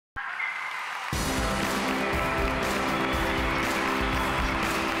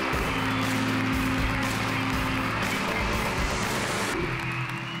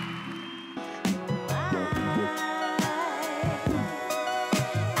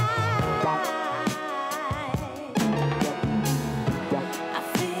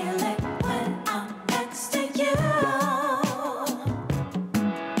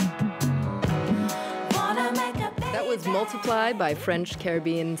Multiply by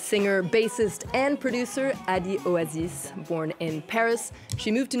French-Caribbean singer, bassist, and producer Adi Oasis. Born in Paris, she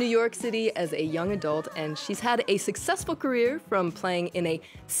moved to New York City as a young adult, and she's had a successful career from playing in a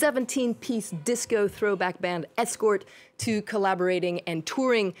 17-piece disco throwback band Escort to collaborating and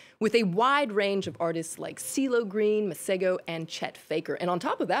touring with a wide range of artists like CeeLo Green, Masego, and Chet Faker. And on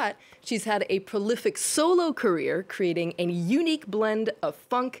top of that, she's had a prolific solo career, creating a unique blend of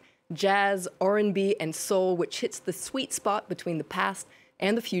funk, jazz, R&B, and soul, which hits the sweet spot between the past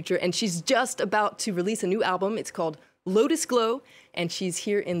and the future. And she's just about to release a new album. It's called Lotus Glow, and she's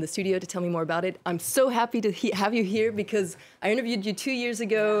here in the studio to tell me more about it. I'm so happy to have you here because I interviewed you 2 years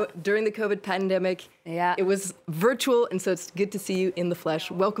ago during the COVID pandemic. Yeah. It was virtual, and so it's good to see you in the flesh.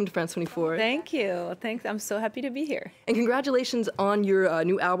 Welcome to France 24. Thank you. Thanks. I'm so happy to be here. And congratulations on your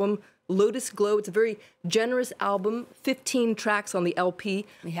new album, Lotus Glow. It's a very generous album, 15 tracks on the LP.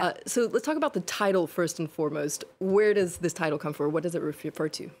 Yeah. So let's talk about the title first and foremost. Where does this title come from? What does it refer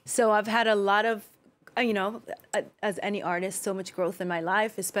to? So I've had a lot of, as any artist, so much growth in my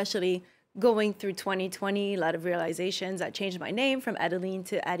life, especially going through 2020, a lot of realizations. I changed my name from Adeline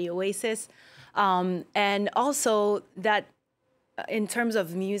to Adi Oasis. And also that in terms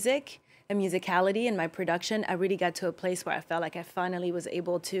of music and musicality and my production, I really got to a place where I felt like I finally was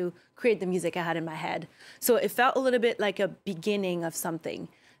able to create the music I had in my head. So it felt a little bit like a beginning of something.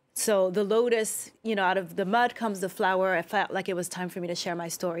 So the lotus, out of the mud comes the flower. I felt like it was time for me to share my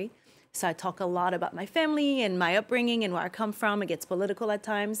story. So I talk a lot about my family and my upbringing and where I come from. It gets political at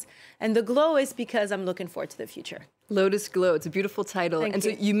times. And the glow is because I'm looking forward to the future. Lotus Glow, it's a beautiful title. Thank you. So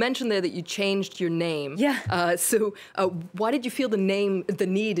you mentioned there that you changed your name. Yeah. So why did you feel the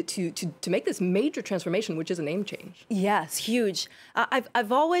need to make this major transformation, which is a name change? Yes, huge.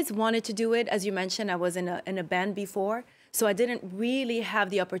 I've always wanted to do it. As you mentioned, I was in a band before. So I didn't really have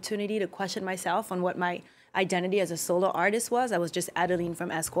the opportunity to question myself on what my identity as a solo artist was. I was just Adeline from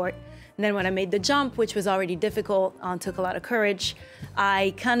Escort. And then when I made the jump, which was already difficult, took a lot of courage,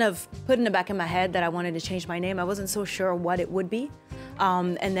 I kind of put in the back of my head that I wanted to change my name. I wasn't so sure what it would be.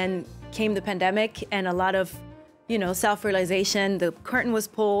 And then came the pandemic and a lot of, self-realization. The curtain was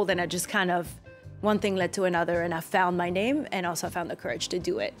pulled and I just kind of, one thing led to another, and I found my name and also found the courage to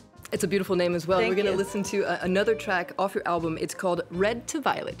do it. It's a beautiful name as well. Thank We're going to you. listen to another track off your album. It's called Red to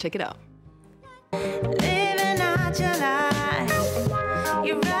Violet. Check it out. Living out your life,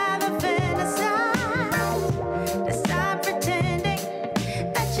 you'd rather fantasize than stop pretending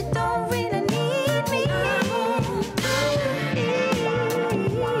that you don't really need me.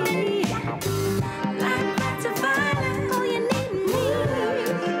 Like red to violet, oh, you need me.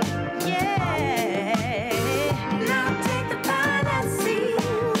 Yeah, now take the violet seed.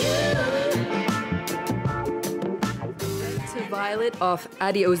 To Violet off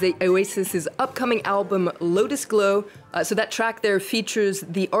Adi Oasis's upcoming album Lotus Glow. So that track there features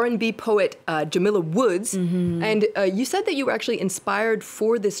the R&B poet Jamila Woods. Mm-hmm. And you said that you were actually inspired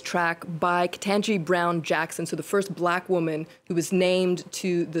for this track by Ketanji Brown Jackson, so the first black woman who was named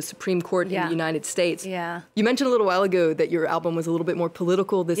to the Supreme Court in the United States. Yeah. You mentioned a little while ago that your album was a little bit more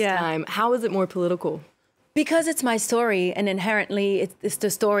political this time. How is it more political? Because it's my story, and inherently it's the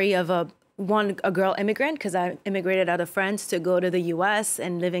story of a girl immigrant, because I immigrated out of France to go to the US,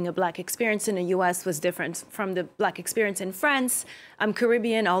 and living a black experience in the US was different from the black experience in France. I'm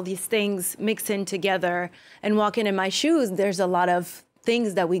Caribbean, all these things mixed in together, and walking in my shoes, there's a lot of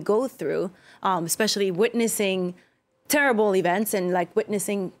things that we go through, especially witnessing terrible events and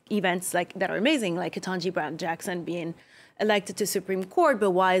witnessing events that are amazing, like Ketanji Brown Jackson being elected to Supreme Court,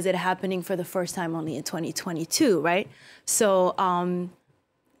 but why is it happening for the first time only in 2022, right? So,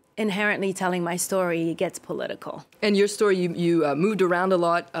 inherently telling my story gets political. And your story, you moved around a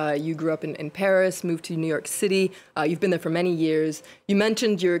lot. You grew up in Paris, moved to New York City. You've been there for many years. You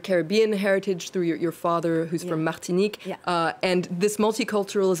mentioned your Caribbean heritage through your father, who's from Martinique. Yeah. And this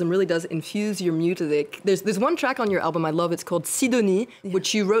multiculturalism really does infuse your music. There's one track on your album I love. It's called Sidonie,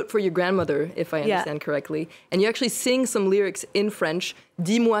 which you wrote for your grandmother, if I understand correctly. And you actually sing some lyrics in French.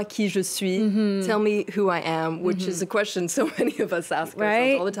 Dis-moi qui je suis, tell me who I am, which is a question so many of us ask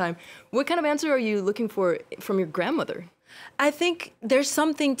ourselves all the time. What kind of answer are you looking for from your grandmother? I think there's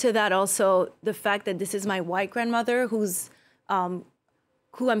something to that also, the fact that this is my white grandmother who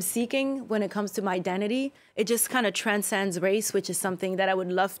I'm seeking when it comes to my identity. It just kind of transcends race, which is something that I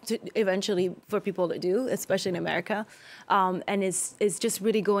would love to eventually for people to do, especially in America. And it's just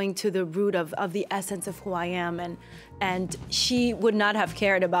really going to the root of the essence of who I am. And she would not have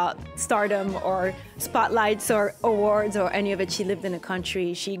cared about stardom or spotlights or awards or any of it. She lived in a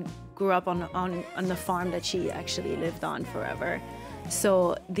country. She grew up on the farm that she actually lived on forever.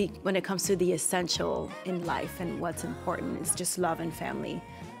 So when it comes to the essential in life and what's important is just love and family.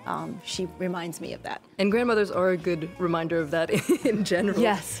 She reminds me of that. And grandmothers are a good reminder of that in general.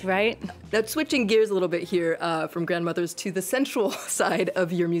 Yes, right? Now, switching gears a little bit here from grandmothers to the sensual side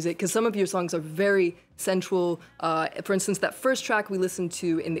of your music, because some of your songs are very sensual. For instance, that first track we listened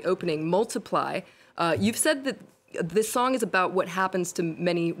to in the opening, Multiply, you've said that this song is about what happens to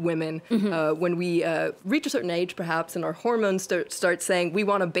many women when we reach a certain age, perhaps, and our hormones start saying, we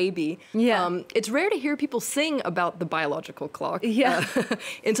want a baby. Yeah. It's rare to hear people sing about the biological clock Yeah.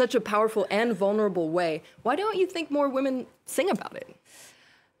 in such a powerful and vulnerable way. Why don't you think more women sing about it?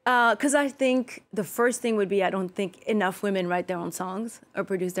 Because I think the first thing would be I don't think enough women write their own songs or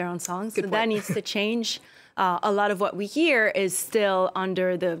produce their own songs. Good So point. that needs to change. A lot of what we hear is still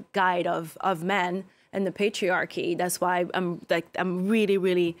under the guide of men and the patriarchy. That's why I'm really,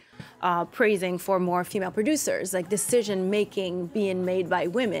 really praising for more female producers. Like decision making being made by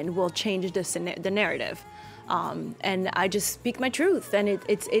women will change the narrative. And I just speak my truth, and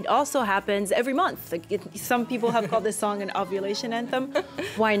it also happens every month. Like some people have called this song an ovulation anthem.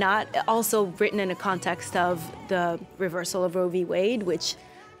 Why not? Also written in a context of the reversal of Roe v. Wade, which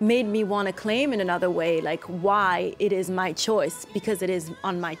made me want to claim in another way, like why it is my choice, because it is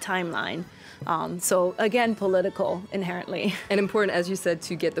on my timeline. So again, political inherently. And important, as you said,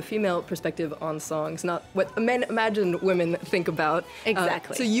 to get the female perspective on songs, not what men imagine women think about.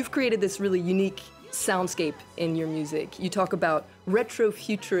 Exactly. So you've created this really unique soundscape in your music. You talk about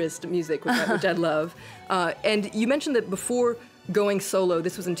retro-futurist music, which I love. And you mentioned that before going solo,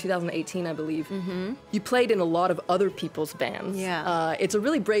 this was in 2018, I believe, you played in a lot of other people's bands. Yeah. It's a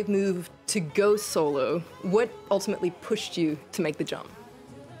really brave move to go solo. What ultimately pushed you to make the jump?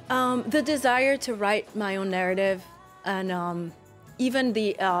 The desire to write my own narrative, and even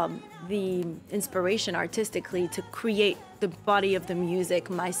the inspiration artistically to create the body of the music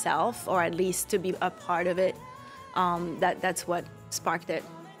myself, or at least to be a part of it. That's what sparked it.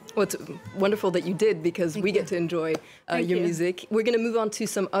 Well, it's wonderful that you did, because we get to enjoy your music. We're going to move on to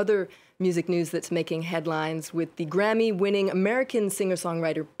some other music news that's making headlines with the Grammy-winning American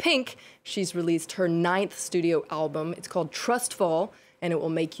singer-songwriter Pink. She's released her 9th studio album. It's called Trustfall, and it will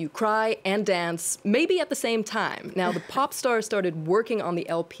make you cry and dance, maybe at the same time. Now, the pop star started working on the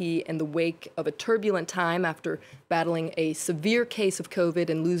LP in the wake of a turbulent time after battling a severe case of COVID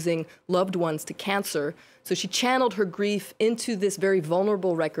and losing loved ones to cancer. So she channeled her grief into this very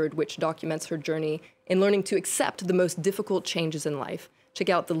vulnerable record, which documents her journey in learning to accept the most difficult changes in life. Check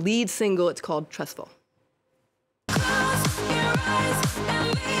out the lead single. It's called Trustfall. Close your eyes and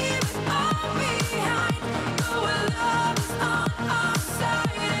leave it all behind. Know our love is on our side.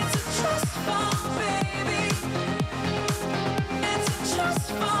 It's a trust fall, baby. It's a trust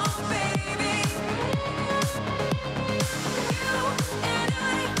fall, baby. You and I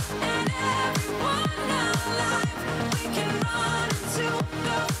and everyone alive, we can run into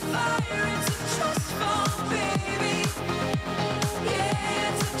the fire. It's a trust fall, baby. Yeah,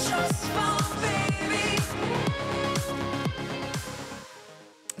 it's a trust fall, baby.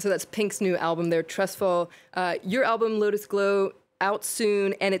 So that's Pink's new album there, Trustfall. Your album, Lotus Glow, out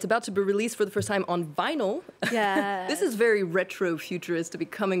soon, and it's about to be released for the first time on vinyl. Yeah. This is very retro-futurist to be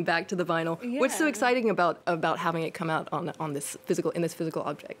coming back to the vinyl. What's so Yeah. exciting about having it come out on this physical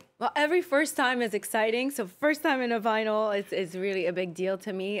object? Well, every first time is exciting. So first time in a vinyl is really a big deal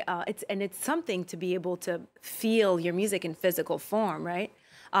to me. It's something to be able to feel your music in physical form, right?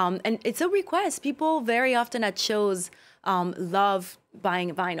 And it's a request. People very often at shows love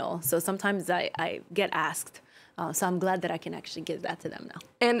buying vinyl. So sometimes I get asked. So I'm glad that I can actually give that to them now.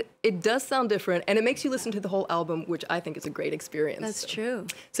 And it does sound different, and it makes you listen to the whole album, which I think is a great experience. That's true.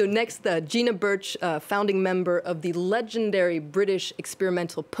 So next, Gina Birch, founding member of the legendary British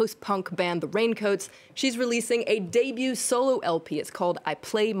experimental post-punk band The Raincoats. She's releasing a debut solo LP. It's called I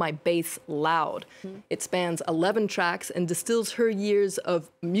Play My Bass Loud. It spans 11 tracks and distills her years of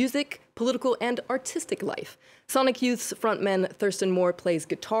music, political, and artistic life. Sonic Youth's frontman Thurston Moore plays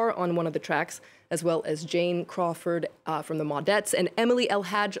guitar on one of the tracks, as well as Jane Crawford from the Maudettes and Emily El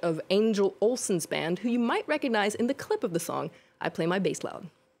Hadj of Angel Olsen's band, who you might recognize in the clip of the song, I Play My Bass Loud.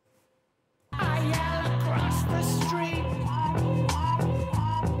 I yell across the street.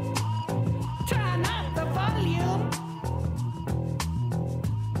 Turn up the volume.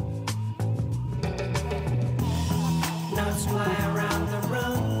 Notes fly around the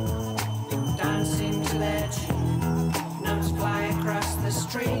room, dancing to their tune. Notes fly across the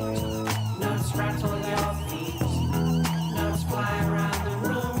street. Notes rattle your feet. Notes fly around the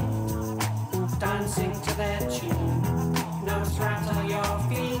room, dancing to their tune. Notes rattle your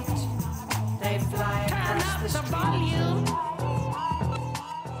feet.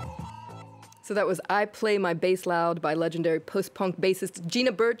 So that was I Play My Bass Loud by legendary post-punk bassist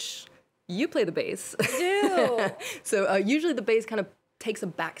Gina Birch. You play the bass. Ew. So usually the bass kind of takes a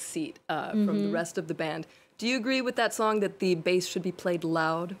back seat from the rest of the band. Do you agree with that song that the bass should be played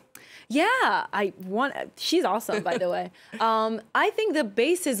loud? Yeah, she's awesome, by the way. I think the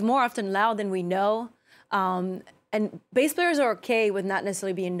bass is more often loud than we know. And bass players are okay with not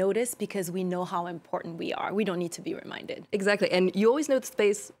necessarily being noticed because we know how important we are. We don't need to be reminded. Exactly. And you always notice the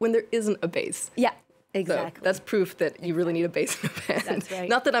bass when there isn't a bass. Yeah, So exactly. that's proof that you really need a bass in a band. That's right.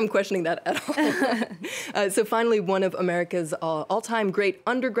 Not that I'm questioning that at all. So finally, one of America's all-time great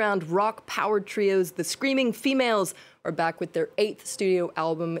underground rock powered trios, the Screaming Females, are back with their 8th studio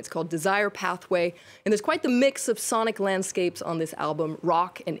album. It's called Desire Pathway. And there's quite the mix of sonic landscapes on this album,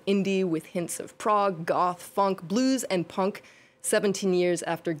 rock and indie with hints of prog, goth, funk, blues, and punk. 17 years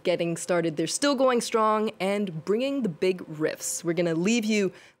after getting started, they're still going strong and bringing the big riffs. We're gonna leave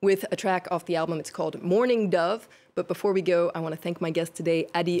you with a track off the album. It's called Morning Dove. But before we go, I wanna thank my guest today,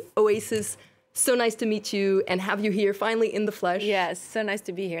 Adi Oasis. So nice to meet you and have you here finally in the flesh. Yes, so nice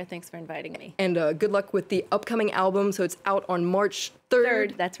to be here. Thanks for inviting me. And good luck with the upcoming album. So it's out on March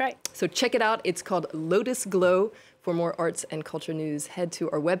 3rd. That's right. So check it out. It's called Lotus Glow. For more arts and culture news, head to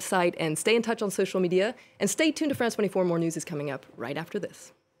our website and stay in touch on social media. And stay tuned to France 24. More news is coming up right after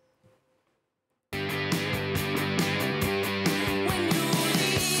this.